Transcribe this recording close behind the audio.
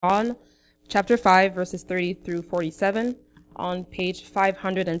John chapter 5, verses 30 through 47 on page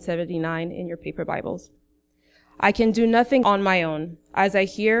 579 in your paper Bibles. I can do nothing on my own. As I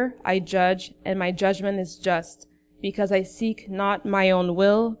hear, I judge, and my judgment is just, because I seek not my own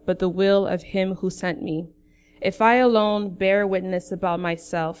will, but the will of him who sent me. If I alone bear witness about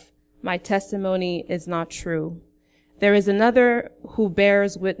myself, my testimony is not true. There is another who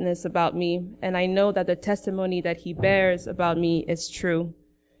bears witness about me, and I know that the testimony that he bears about me is true.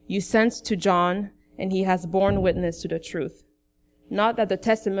 You sent to John, and he has borne witness to the truth. Not that the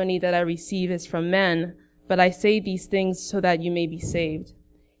testimony that I receive is from men, but I say these things so that you may be saved.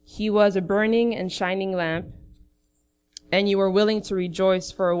 He was a burning and shining lamp, and you were willing to rejoice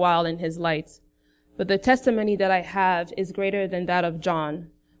for a while in his light. But the testimony that I have is greater than that of John.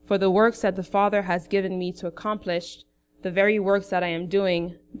 For the works that the Father has given me to accomplish, the very works that I am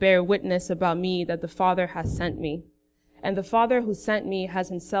doing, bear witness about me that the Father has sent me. And the Father who sent me has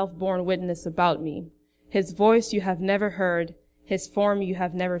himself borne witness about me. His voice you have never heard, his form you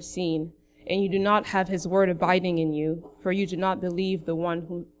have never seen, and you do not have his word abiding in you, for you do not believe the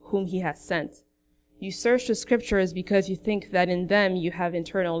one whom he has sent. You search the scriptures because you think that in them you have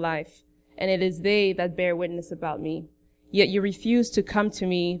eternal life, and it is they that bear witness about me. Yet you refuse to come to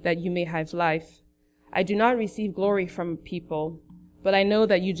me that you may have life. I do not receive glory from people, but I know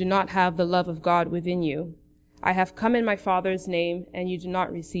that you do not have the love of God within you. I have come in my Father's name, and you do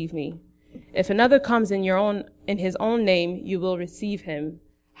not receive me. If another comes in his own name, you will receive him.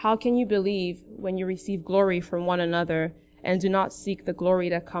 How can you believe when you receive glory from one another and do not seek the glory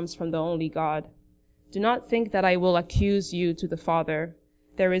that comes from the only God? Do not think that I will accuse you to the Father.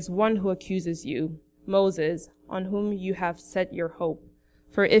 There is one who accuses you, Moses, on whom you have set your hope.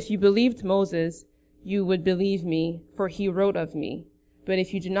 For if you believed Moses, you would believe me, for he wrote of me. But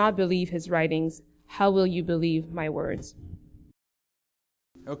if you do not believe his writings, how will you believe my words?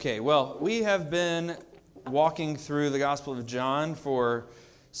 Okay, well, we have been walking through the Gospel of John for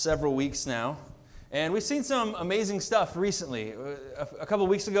several weeks now, and we've seen some amazing stuff recently. A couple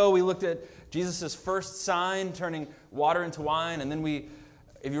weeks ago, we looked at Jesus' first sign, turning water into wine, and then we,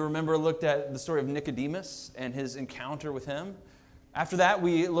 if you remember, looked at the story of Nicodemus and his encounter with him. After that,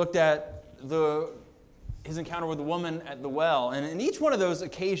 we looked at his encounter with the woman at the well, and in each one of those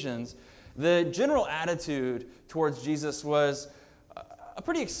occasions, the general attitude towards Jesus was a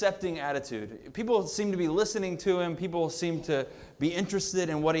pretty accepting attitude. People seemed to be listening to him. People seemed to be interested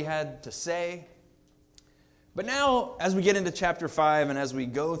in what he had to say. But now, as we get into chapter 5 and as we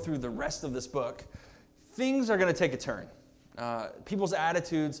go through the rest of this book, things are going to take a turn. People's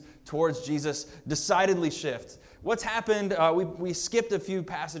attitudes towards Jesus decidedly shift. What's happened, we skipped a few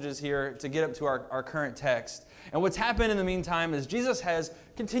passages here to get up to our current text. And what's happened in the meantime is Jesus has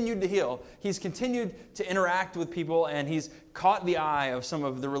continued to heal. He's continued to interact with people, and he's caught the eye of some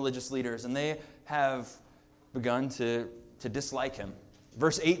of the religious leaders, and they have begun to dislike him.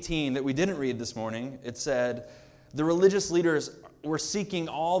 Verse 18 that we didn't read this morning, it said, the religious leaders were seeking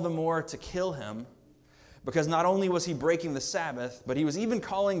all the more to kill him, because not only was he breaking the Sabbath, but he was even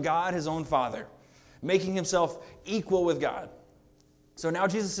calling God his own Father, making himself equal with God. So now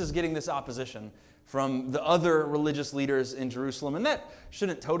Jesus is getting this opposition from the other religious leaders in Jerusalem, and that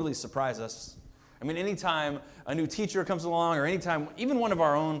shouldn't totally surprise us. I mean, anytime a new teacher comes along, or anytime even one of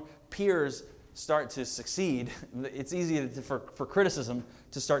our own peers start to succeed, it's easy for criticism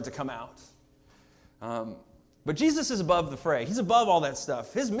to start to come out. But Jesus is above the fray. He's above all that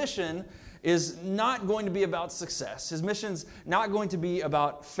stuff. His mission is not going to be about success. His mission's not going to be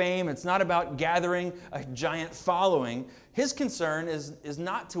about fame. It's not about gathering a giant following. His concern is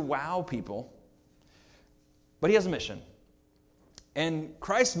not to wow people, but he has a mission. And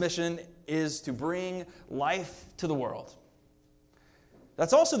Christ's mission is to bring life to the world.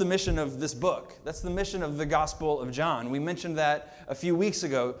 That's also the mission of this book. That's the mission of the Gospel of John. We mentioned that a few weeks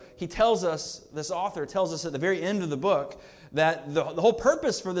ago. This author tells us at the very end of the book that the whole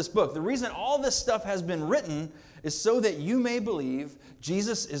purpose for this book, the reason all this stuff has been written, is so that you may believe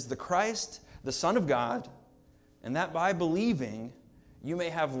Jesus is the Christ, the Son of God, and that by believing, you may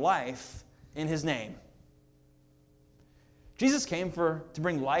have life in his name. Jesus came to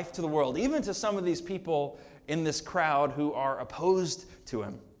bring life to the world, even to some of these people in this crowd who are opposed to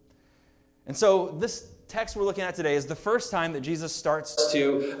him. And so this text we're looking at today is the first time that Jesus starts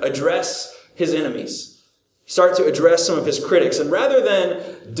to address his enemies, start to address some of his critics. And rather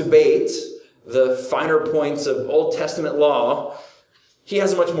than debate the finer points of Old Testament law, he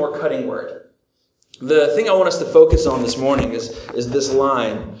has a much more cutting word. The thing I want us to focus on this morning is this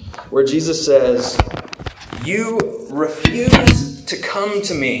line where Jesus says, "You refuse to come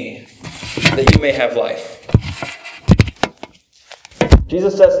to me that you may have life."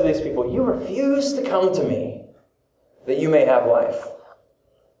 Jesus says to these people, you refuse to come to me that you may have life.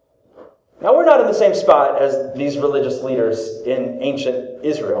 Now, we're not in the same spot as these religious leaders in ancient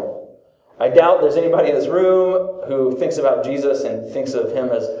Israel. I doubt there's anybody in this room who thinks about Jesus and thinks of him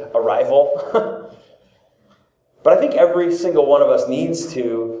as a rival. But I think every single one of us needs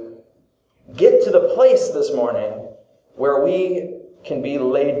to get to the place this morning where we can be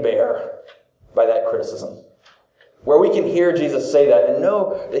laid bare by that criticism. Where we can hear Jesus say that and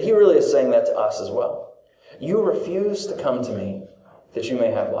know that he really is saying that to us as well. You refuse to come to me that you may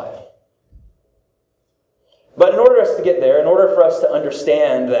have life. But in order for us to get there, in order for us to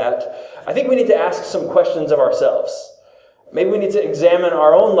understand that, I think we need to ask some questions of ourselves. Maybe we need to examine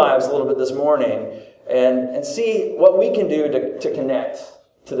our own lives a little bit this morning and see what we can do to connect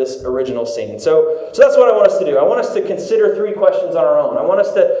to this original scene. So that's what I want us to do. I want us to consider 3 questions on our own. I want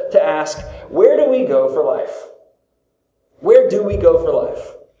us to ask, where do we go for life? Where do we go for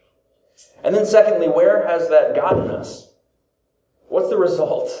life? And then secondly, where has that gotten us? What's the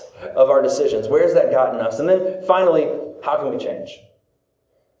result of our decisions? Where has that gotten us? And then finally, how can we change?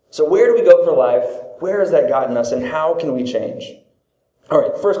 So where do we go for life? Where has that gotten us? And how can we change? All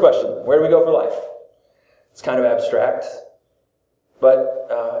right, first question. Where do we go for life? It's kind of abstract. But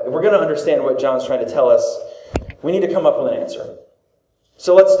if we're going to understand what John's trying to tell us, we need to come up with an answer.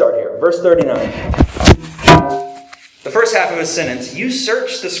 So let's start here. Verse 39. The first half of his sentence, you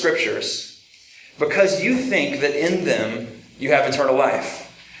search the Scriptures because you think that in them you have eternal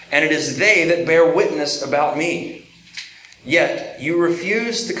life, and it is they that bear witness about me. Yet you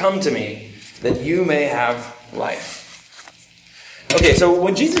refuse to come to me that you may have life. Okay, so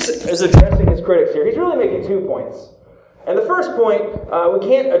when Jesus is addressing his critics here, he's really making 2 points. And the first point, we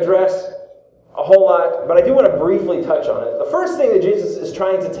can't address a whole lot, but I do want to briefly touch on it. The first thing that Jesus is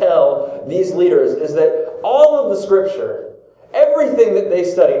trying to tell these leaders is that all of the Scripture, everything that they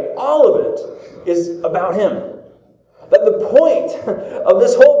study, all of it is about him. That the point of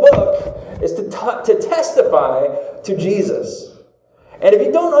this whole book is to testify to Jesus. And if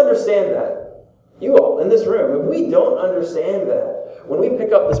you don't understand that, you all in this room, if we don't understand that, when we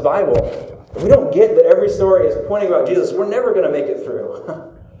pick up this Bible, if we don't get that every story is pointing about Jesus, we're never going to make it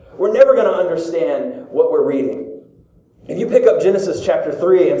through. We're never going to understand what we're reading. If you pick up Genesis chapter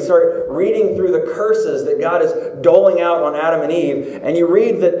 3 and start reading through the curses that God is doling out on Adam and Eve, and you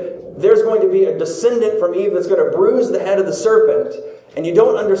read that there's going to be a descendant from Eve that's going to bruise the head of the serpent, and you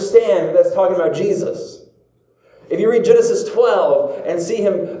don't understand that that's talking about Jesus. If you read Genesis 12 and see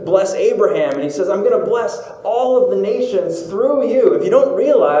him bless Abraham, and he says, I'm going to bless all of the nations through you, if you don't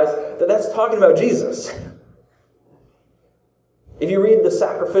realize that that's talking about Jesus. If you read the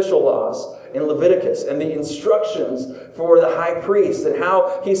sacrificial laws in Leviticus and the instructions for the high priest and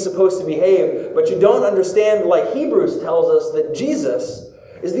how he's supposed to behave, but you don't understand, like Hebrews tells us, that Jesus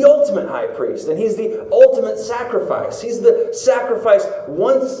is the ultimate high priest, and he's the ultimate sacrifice. He's the sacrifice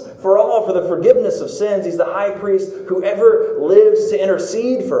once for all for the forgiveness of sins. He's the high priest who ever lives to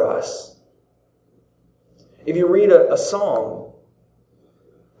intercede for us. If you read a psalm,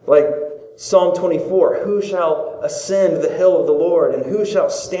 like Psalm 24, who shall ascend the hill of the Lord, and who shall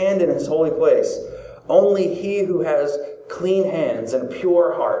stand in his holy place? Only he who has clean hands and a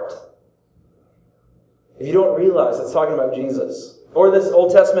pure heart. If you don't realize it's talking about Jesus. Or this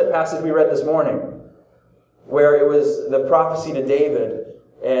Old Testament passage we read this morning, where it was the prophecy to David,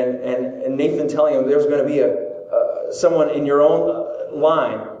 and Nathan telling him there's going to be someone in your own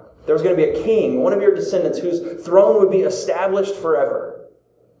line. There was going to be a king, one of your descendants, whose throne would be established forever.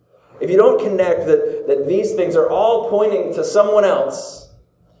 If you don't connect that these things are all pointing to someone else,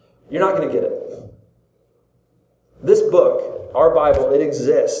 you're not going to get it. This book, our Bible, it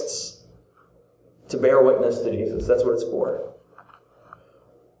exists to bear witness to Jesus. That's what it's for.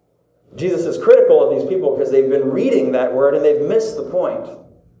 Jesus is critical of these people because they've been reading that word and they've missed the point.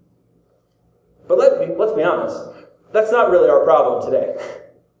 But let's be honest. That's not really our problem today.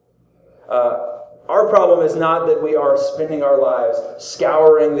 Our problem is not that we are spending our lives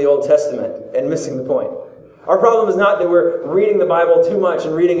scouring the Old Testament and missing the point. Our problem is not that we're reading the Bible too much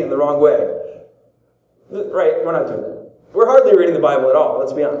and reading it in the wrong way. Right? We're not doing that. We're hardly reading the Bible at all,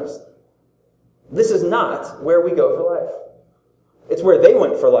 let's be honest. This is not where we go for life. It's where they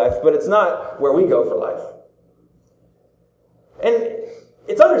went for life, but it's not where we go for life. And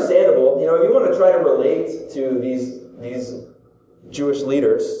it's understandable, if you want to try to relate to these Jewish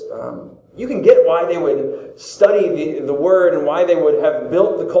leaders, you can get why they would study the Word and why they would have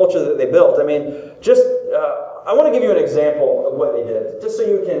built the culture that they built. I mean, I want to give you an example of what they did, just so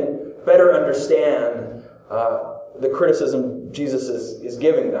you can better understand the criticism Jesus is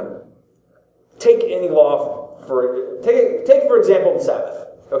giving them. Take any law Take for example, the Sabbath.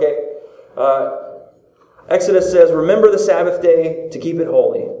 Okay? Exodus says, remember the Sabbath day to keep it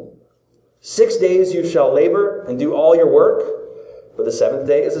holy. 6 days you shall labor and do all your work, but the seventh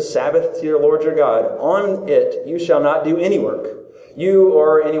day is a Sabbath to your Lord your God. On it you shall not do any work, you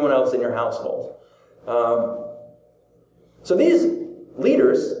or anyone else in your household. So these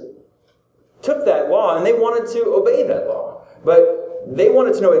leaders took that law and they wanted to obey that law. But they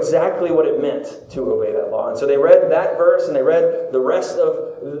wanted to know exactly what it meant to obey that law. And so they read that verse and they read the rest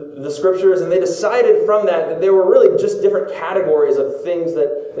of the scriptures, and they decided from that there were really just different categories of things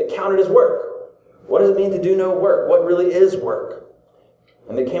that counted as work. What does it mean to do no work? What really is work?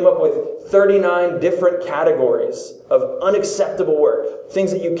 And they came up with 39 different categories of unacceptable work,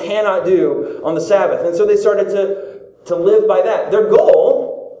 things that you cannot do on the Sabbath. And so they started to live by that. Their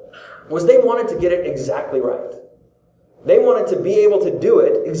goal was they wanted to get it exactly right. They wanted to be able to do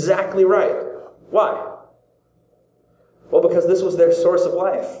it exactly right. Why? Well, because this was their source of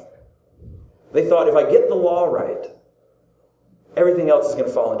life. They thought, if I get the law right, everything else is going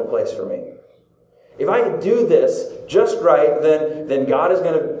to fall into place for me. If I do this just right, then God is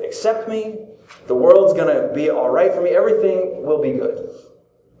going to accept me. The world's going to be all right for me. Everything will be good.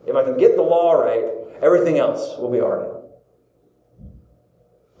 If I can get the law right, everything else will be all right.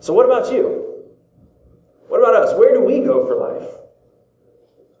 So what about you? What about us? Where do we go for life?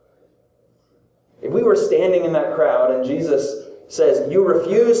 If we were standing in that crowd and Jesus says, you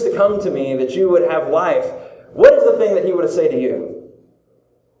refuse to come to me that you would have life, what is the thing that he would say to you?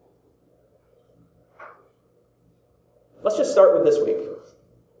 Let's just start with this week.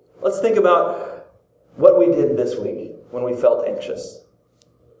 Let's think about what we did this week when we felt anxious.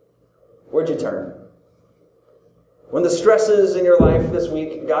 Where'd you turn? When the stresses in your life this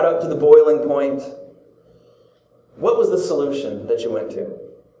week got up to the boiling point, what was the solution that you went to?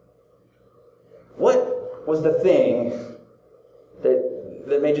 What was the thing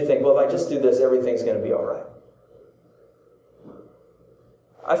that made you think, well, if I just do this, everything's going to be all right?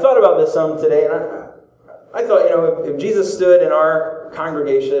 I thought about this some today, and I thought, if Jesus stood in our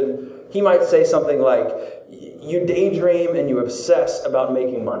congregation, he might say something like, you daydream and you obsess about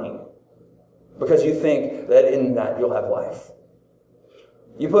making money because you think that in that you'll have life.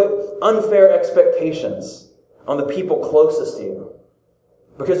 You put unfair expectations on the people closest to you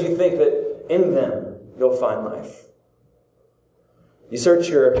because you think that in them you'll find life. You search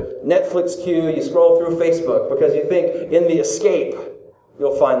your Netflix queue, you scroll through Facebook because you think in the escape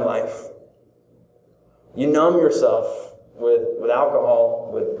you'll find life. You numb yourself with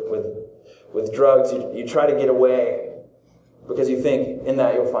alcohol, with drugs. You try to get away because you think in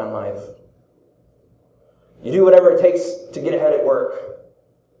that you'll find life. You do whatever it takes to get ahead at work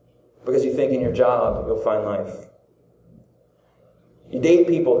because you think in your job you'll find life. You date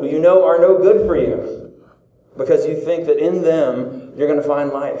people who you know are no good for you because you think that in them you're going to find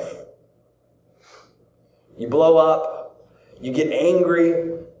life. You blow up. You get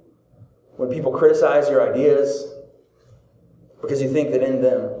angry when people criticize your ideas because you think that in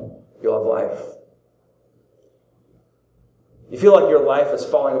them you'll have life. You feel like your life is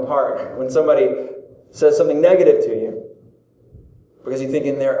falling apart when somebody says something negative to you because you think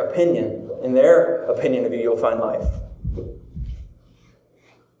in their opinion of you, you'll find life.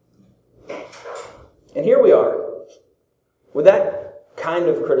 And here we are with that kind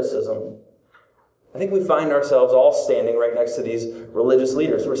of criticism. I think we find ourselves all standing right next to these religious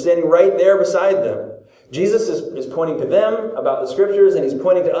leaders. We're standing right there beside them. Jesus is pointing to them about the scriptures, and he's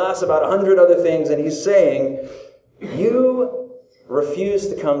pointing to us about 100 other things, and he's saying, you refuse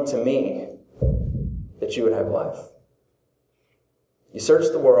to come to me that you would have life. You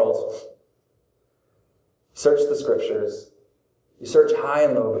search the world, search the scriptures, you search high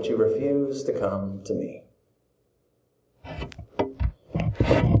and low, but you refuse to come to me.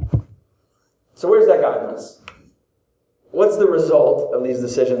 So where's that gotten us? What's the result of these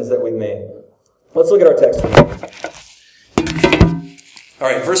decisions that we've made? Let's look at our text. All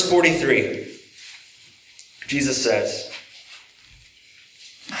right, verse 43. Jesus says,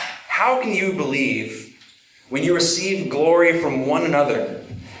 how can you believe when you receive glory from one another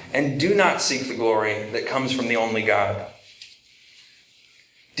and do not seek the glory that comes from the only God?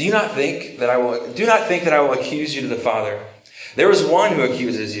 Do not think that I will accuse you to the Father. There is one who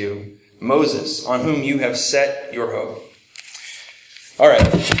accuses you, Moses, on whom you have set your hope. All right,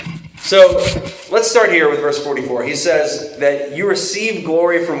 so let's start here with verse 44. He says that you receive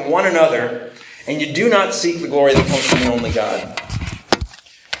glory from one another, and you do not seek the glory that comes from the only God.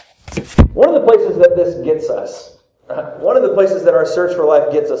 One of the places that this gets us, one of the places that our search for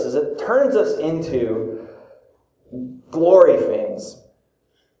life gets us, is it turns us into glory things.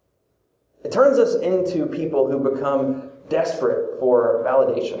 It It turns us into people who become desperate for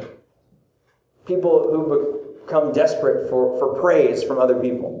validation. People who become desperate for praise from other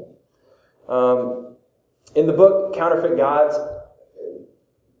people. In the book, Counterfeit Gods,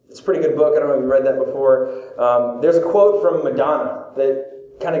 it's a pretty good book. I don't know if you've read that before. There's a quote from Madonna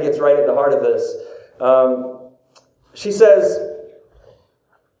that kind of gets right at the heart of this. She says,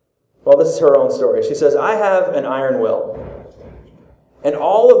 well, this is her own story. She says, "I have an iron will, and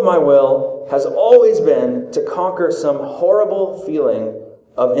all of my will has always been to conquer some horrible feeling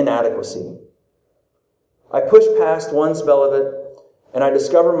of inadequacy. I push past one spell of it, and I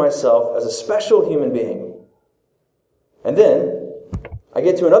discover myself as a special human being. And then I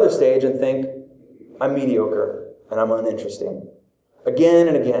get to another stage and think, I'm mediocre and I'm uninteresting. Again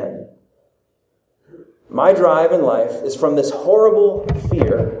and again. My drive in life is from this horrible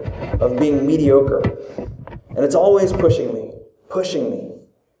fear of being mediocre. And it's always pushing me.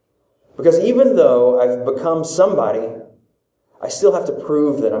 Because even though I've become somebody, I still have to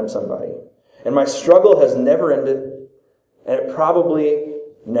prove that I'm somebody. And my struggle has never ended, and it probably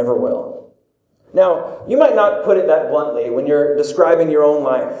never will." Now, you might not put it that bluntly when you're describing your own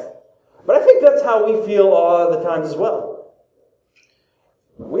life, but I think that's how we feel all the times as well.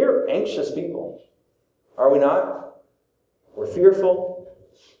 We're anxious people, are we not? We're fearful.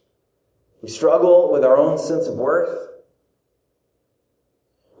 We struggle with our own sense of worth.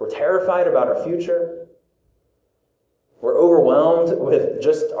 We're terrified about our future. We're overwhelmed with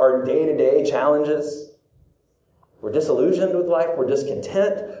just our day-to-day challenges. We're disillusioned with life. We're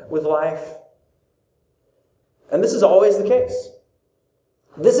discontent with life. And this is always the case.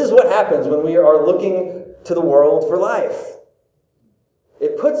 This is what happens when we are looking to the world for life.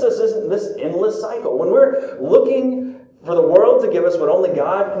 It puts us in this endless cycle. When we're looking for the world to give us what only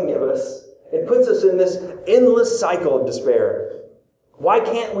God can give us, it puts us in this endless cycle of despair. Why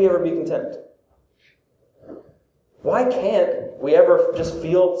can't we ever be content? Why can't we ever just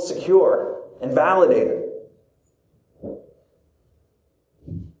feel secure and validated?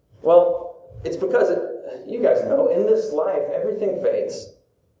 Well, it's because, you guys know, in this life, everything fades.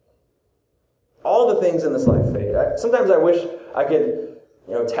 All the things in this life fade. Sometimes I wish I could,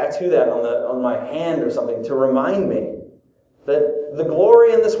 tattoo that on my hand or something to remind me that the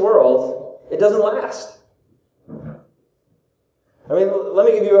glory in this world, it doesn't last. I mean, let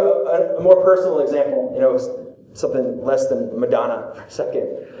me give you a more personal example, something less than Madonna for a second.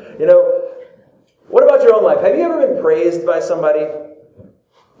 What about your own life? Have you ever been praised by somebody?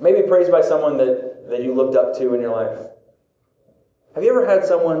 Maybe praised by someone that you looked up to in your life? Have you ever had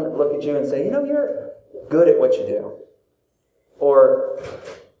someone look at you and say, you're good at what you do? Or,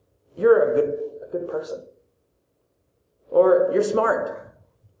 you're a good person? Or, you're smart?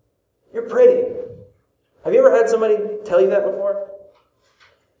 You're pretty? Have you ever had somebody tell you that before?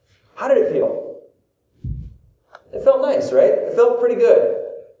 How did it feel? It felt nice, right? It felt pretty good.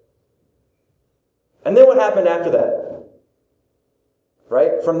 And then what happened after that?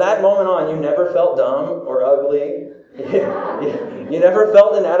 Right? From that moment on, you never felt dumb or ugly. You never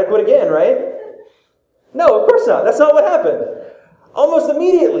felt inadequate again, right? No, of course not. That's not what happened. Almost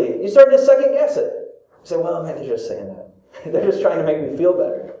immediately, you started to second guess it. You say, well, man, they're just saying that. They're just trying to make me feel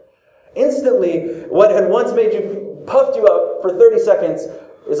better. Instantly, what had once made you, puffed you up for 30 seconds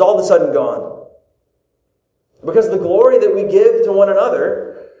is all of a sudden gone. Because the glory that we give to one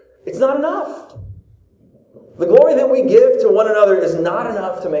another, it's not enough. The glory that we give to one another is not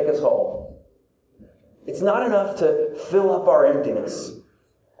enough to make us whole. It's not enough to fill up our emptiness.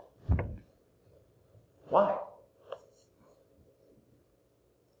 Why?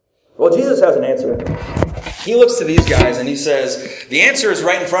 Well, Jesus has an answer. He looks to these guys and he says, the answer is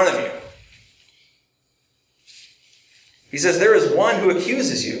right in front of you. He says, there is one who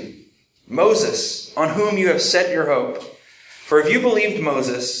accuses you, Moses, on whom you have set your hope. For if you believed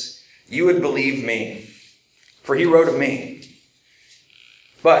Moses, you would believe me, for he wrote of me.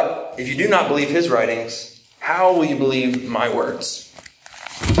 But if you do not believe his writings, how will you believe my words?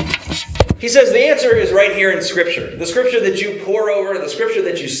 He says the answer is right here in Scripture. The Scripture that you pore over, the Scripture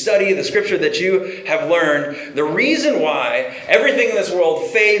that you study, the Scripture that you have learned. The reason why everything in this world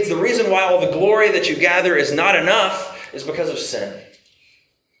fades, the reason why all the glory that you gather is not enough is because of sin.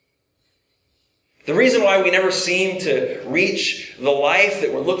 The reason why we never seem to reach the life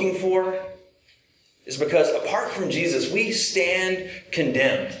that we're looking for is because apart from Jesus, we stand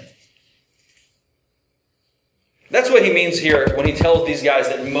condemned. That's what he means here when he tells these guys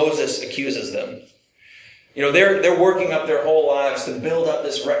that Moses accuses them. They're working up their whole lives to build up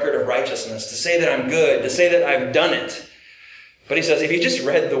this record of righteousness, to say that I'm good, to say that I've done it. But he says, if you just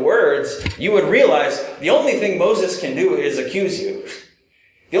read the words, you would realize the only thing Moses can do is accuse you.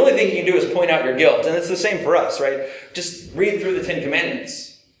 The only thing you can do is point out your guilt. And it's the same for us, right? Just read through the Ten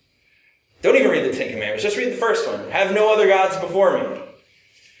Commandments. Don't even read the Ten Commandments. Just read the first one. Have no other gods before me.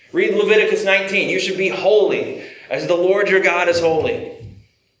 Read Leviticus 19. You should be holy as the Lord your God is holy.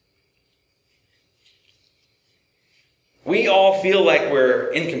 We all feel like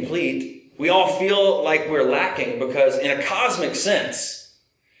we're incomplete. We all feel like we're lacking because in a cosmic sense,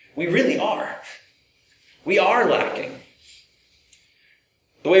 we really are. We are lacking.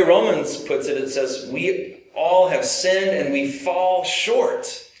 The way Romans puts it, it says, we all have sinned and we fall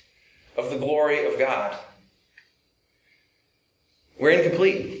short of the glory of God. We're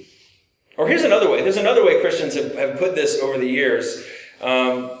incomplete. Or here's another way. There's another way Christians have put this over the years.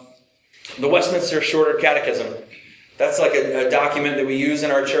 The Westminster Shorter Catechism. That's like a document that we use in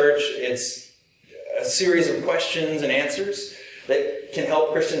our church. It's a series of questions and answers that can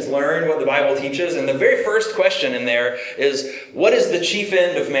help Christians learn what the Bible teaches. And the very first question in there is, what is the chief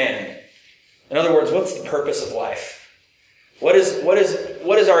end of man? In other words, what's the purpose of life? What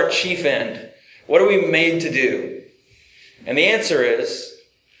is our chief end? What are we made to do? And the answer is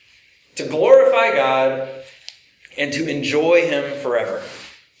to glorify God and to enjoy Him forever.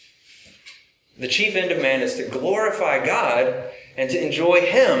 The chief end of man is to glorify God and to enjoy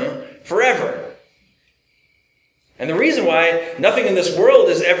Him forever. And the reason why nothing in this world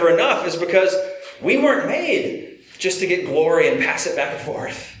is ever enough is because we weren't made just to get glory and pass it back and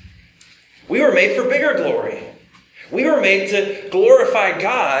forth. We were made for bigger glory. We were made to glorify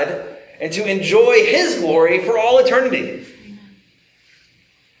God and to enjoy His glory for all eternity.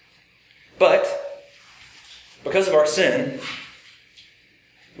 But because of our sin,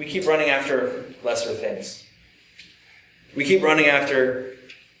 we keep running after lesser things. We keep running after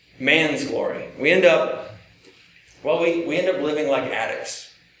man's glory. We end up living like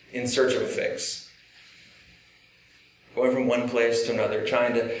addicts in search of a fix. Going from one place to another,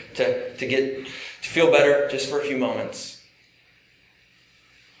 trying to feel better just for a few moments.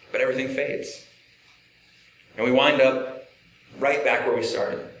 But everything fades. And we wind up right back where we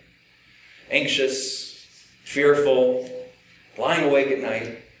started. Anxious, fearful, lying awake at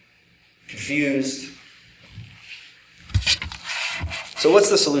night, confused. So what's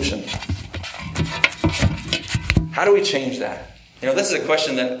the solution? How do we change that? This is a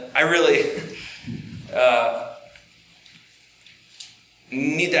question that I really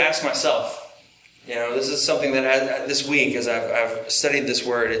need to ask myself. This is something that this week, as I've studied this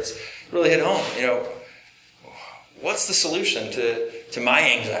word, it's really hit home. What's the solution to my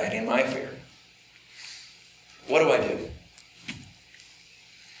anxiety and my fear? What do I do?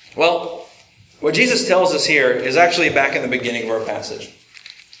 Well, what Jesus tells us here is actually back in the beginning of our passage.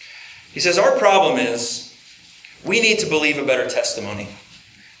 He says, our problem is we need to believe a better testimony.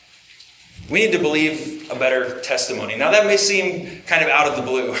 We need to believe a better testimony. Now that may seem kind of out of the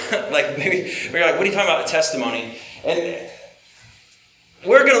blue. Like maybe we're like, what are you talking about, a testimony? And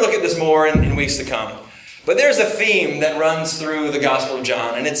we're going to look at this more in weeks to come. But there's a theme that runs through the Gospel of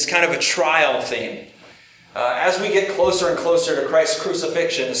John, and it's kind of a trial theme. As we get closer and closer to Christ's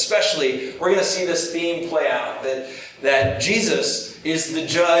crucifixion, especially, we're going to see this theme play out, that Jesus is the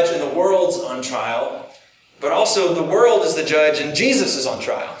judge and the world's on trial, but also the world is the judge and Jesus is on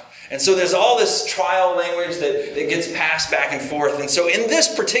trial. And so there's all this trial language that gets passed back and forth. And so in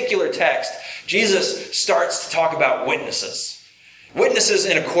this particular text, Jesus starts to talk about witnesses. Witnesses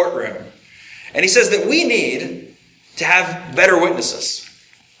in a courtroom. And he says that we need to have better witnesses.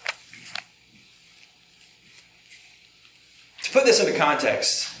 To put this into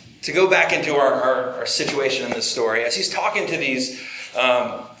context, to go back into our situation in this story, as he's talking to these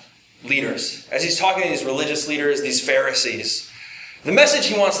leaders, as he's talking to these religious leaders, these Pharisees, the message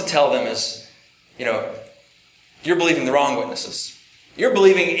he wants to tell them is, you're believing the wrong witnesses. You're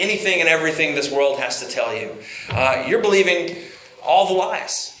believing anything and everything this world has to tell you. You're believing all the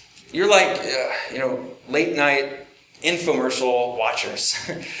lies. You're like, late night infomercial watchers.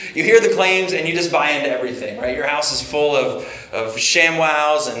 You hear the claims and you just buy into everything, right? Your house is full of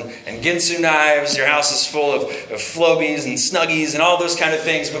ShamWows and Ginsu knives. Your house is full of Flobies and Snuggies and all those kind of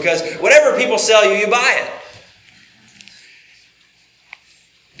things because whatever people sell you, you buy it.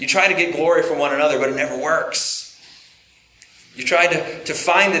 You try to get glory from one another, but it never works. You try to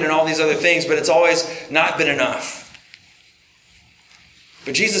find it in all these other things, but it's always not been enough.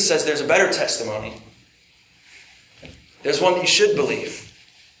 But Jesus says there's a better testimony. There's one that you should believe.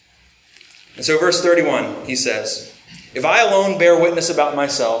 And so verse 31, he says, if I alone bear witness about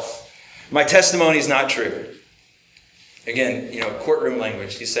myself, my testimony is not true. Again, courtroom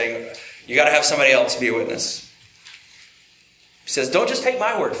language. He's saying, you got to have somebody else be a witness. He says, don't just take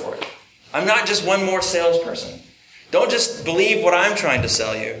my word for it. I'm not just one more salesperson. Don't just believe what I'm trying to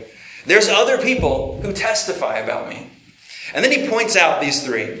sell you. There's other people who testify about me. And then he points out these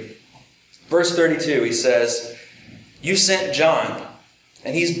three. Verse 32, he says, you sent John,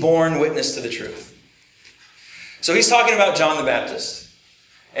 and he's borne witness to the truth. So he's talking about John the Baptist.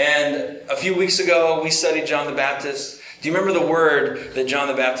 And a few weeks ago, we studied John the Baptist. Do you remember the word that John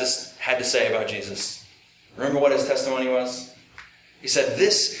the Baptist had to say about Jesus? Remember what his testimony was? He said,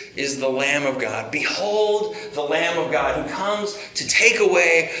 this is the Lamb of God. Behold the Lamb of God who comes to take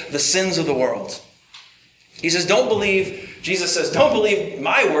away the sins of the world. He says, Jesus says, don't believe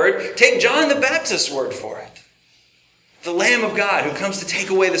my word. Take John the Baptist's word for it. The Lamb of God who comes to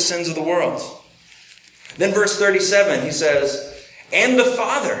take away the sins of the world. Then verse 37, he says, and the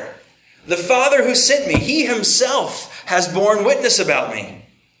Father who sent me, he himself has borne witness about me.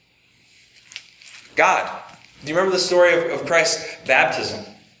 God. Do you remember the story of Christ's baptism?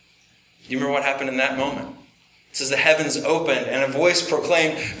 Do you remember what happened in that moment? It says the heavens opened and a voice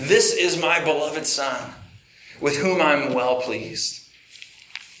proclaimed, this is my beloved Son, with whom I'm well pleased.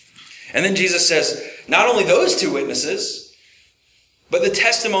 And then Jesus says, not only those two witnesses, but the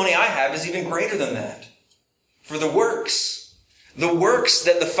testimony I have is even greater than that. For the works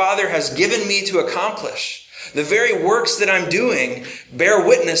that the Father has given me to accomplish, the very works that I'm doing bear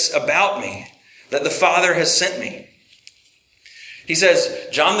witness about me, that the Father has sent me. He says,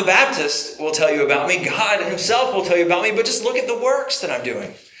 John the Baptist will tell you about me. God himself will tell you about me. But just look at the works that I'm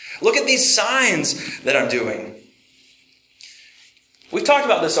doing. Look at these signs that I'm doing. We've talked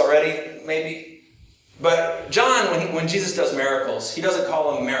about this already, maybe. But John, when Jesus does miracles, he doesn't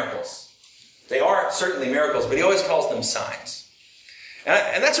call them miracles. They are certainly miracles, but he always calls them signs.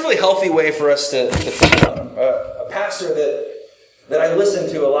 And that's a really healthy way for us to think about them. A pastor that I listen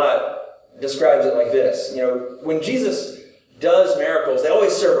to a lot describes it like this. You know, when Jesus does miracles, they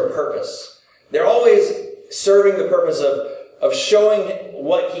always serve a purpose. They're always serving the purpose of showing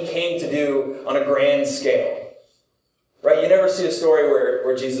what he came to do on a grand scale. Right? You never see a story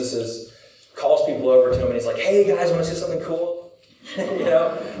where Jesus calls people over to him and he's like, hey guys, want to see something cool? You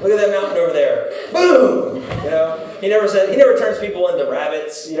know, look at that mountain over there. Boom! You know, he never turns people into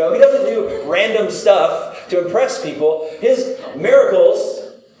rabbits. You know, he doesn't do random stuff to impress people. His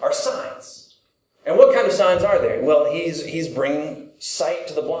miracles are signs. And what kind of signs are there? Well, he's bringing sight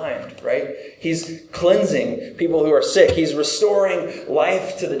to the blind, right? He's cleansing people who are sick. He's restoring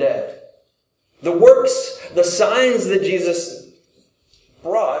life to the dead. The works, the signs that Jesus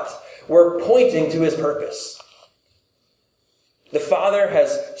brought were pointing to his purpose. The Father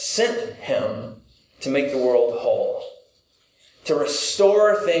has sent him to make the world whole, to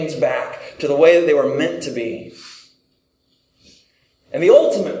restore things back to the way that they were meant to be. And the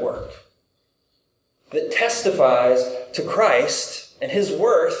ultimate work that testifies to Christ and his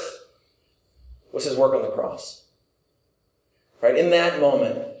worth was his work on the cross. Right? In that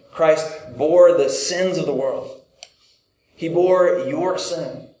moment, Christ bore the sins of the world. He bore your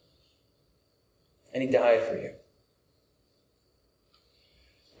sin. And he died for you.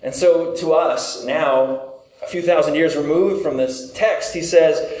 And so to us, now, a few thousand years removed from this text, he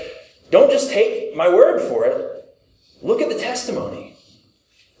says, don't just take my word for it. Look at the testimony.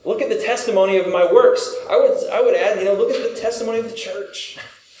 Look at the testimony of my works. I would add, look at the testimony of the church.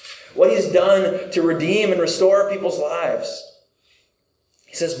 What he's done to redeem and restore people's lives.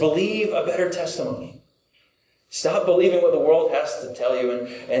 He says, believe a better testimony. Stop believing what the world has to tell you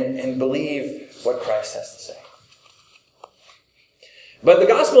and believe what Christ has to say. But the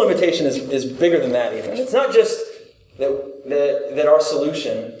gospel invitation is bigger than that even. It's not just that our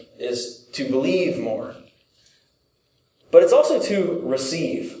solution is to believe more, but it's also to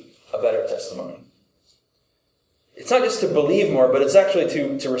receive a better testimony. It's not just to believe more, but it's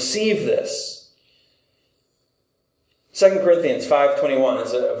actually to receive this. 2 Corinthians 5:21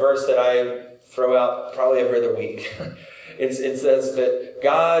 is a verse that I throw out probably every other week. It says that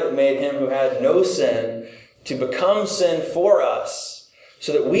God made him who had no sin to become sin for us,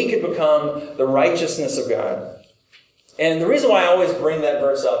 so that we could become the righteousness of God. And the reason why I always bring that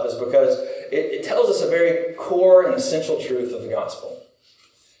verse up is because it tells us a very core and essential truth of the gospel.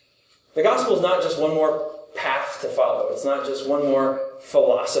 The gospel is not just one more path to follow. It's not just one more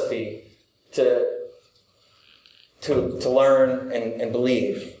philosophy to learn and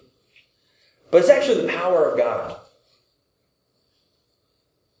believe. But it's actually the power of God.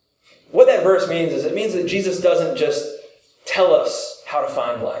 What that verse means is it means that Jesus doesn't just tell us how to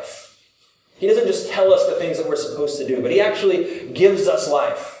find life. He doesn't just tell us the things that we're supposed to do, but he actually gives us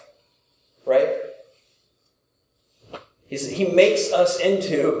life. Right? He makes us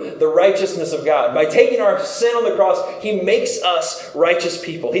into the righteousness of God. By taking our sin on the cross, he makes us righteous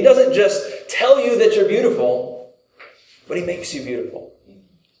people. He doesn't just tell you that you're beautiful. but he makes you beautiful.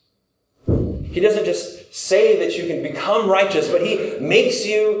 He doesn't just say that you can become righteous, but he makes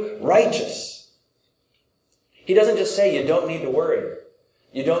you righteous. He doesn't just say you don't need to worry.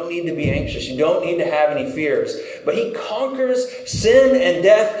 You don't need to be anxious. You don't need to have any fears. But he conquers sin and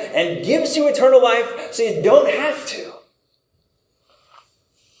death and gives you eternal life so you don't have to.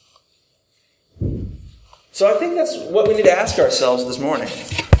 So I think that's what we need to ask ourselves this morning.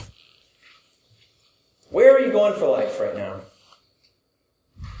 Where are you going for life right now?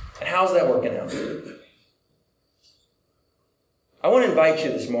 And how's that working out? I want to invite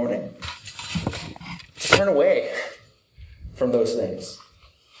you this morning to turn away from those things,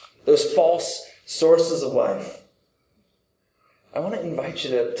 those false sources of life. I want to invite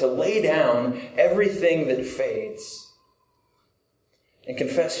you to lay down everything that fades and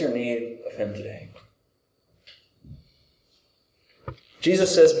confess your need of him today.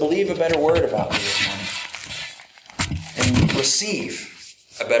 Jesus says, believe a better word about me this morning and receive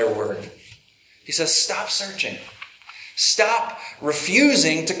a better word. He says, stop searching. Stop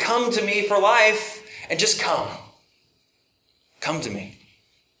refusing to come to me for life and just come. Come to me.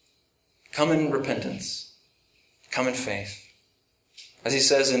 Come in repentance. Come in faith. As he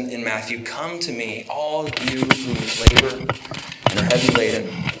says in Matthew, come to me, all you who labor and are heavy laden,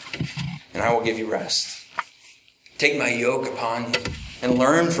 and I will give you rest. Take my yoke upon you and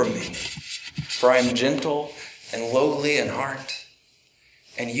learn from me, for I am gentle and lowly in heart,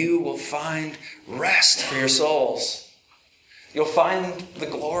 and you will find rest for your souls. You'll find the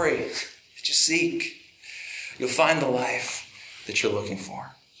glory that you seek. You'll find the life that you're looking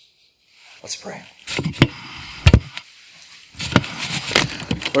for. Let's pray.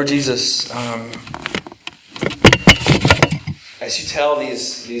 Lord Jesus, as you tell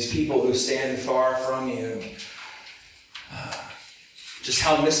these people who stand far from you, just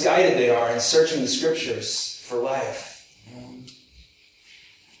how misguided they are in searching the scriptures for life.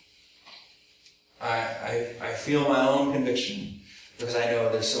 I feel my own conviction because I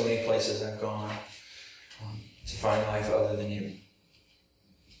know there's so many places I've gone to find life other than you.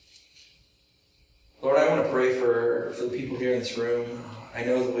 Lord, I want to pray for the people here in this room. I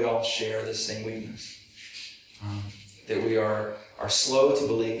know that we all share this same weakness, that we are slow to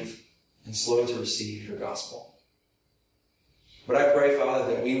believe and slow to receive your gospel. But I pray,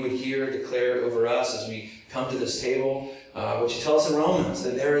 Father, that we would hear declared over us as we come to this table, what you tell us in Romans,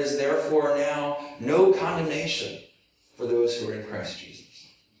 that there is therefore now no condemnation for those who are in Christ Jesus.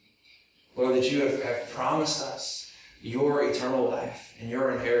 Lord, that you have promised us your eternal life and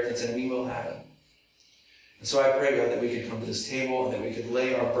your inheritance, and we will have it. And so I pray, God, that we could come to this table and that we could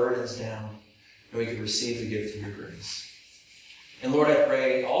lay our burdens down and we could receive the gift of your grace. And Lord, I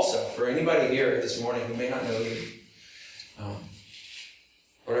pray also for anybody here this morning who may not know you.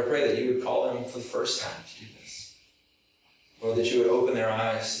 Lord, I pray that you would call them for the first time to do this. Lord, that you would open their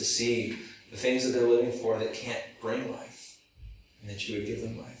eyes to see the things that they're living for that can't bring life, and that you would give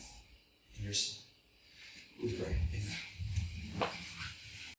them life in your Son. We pray. Amen.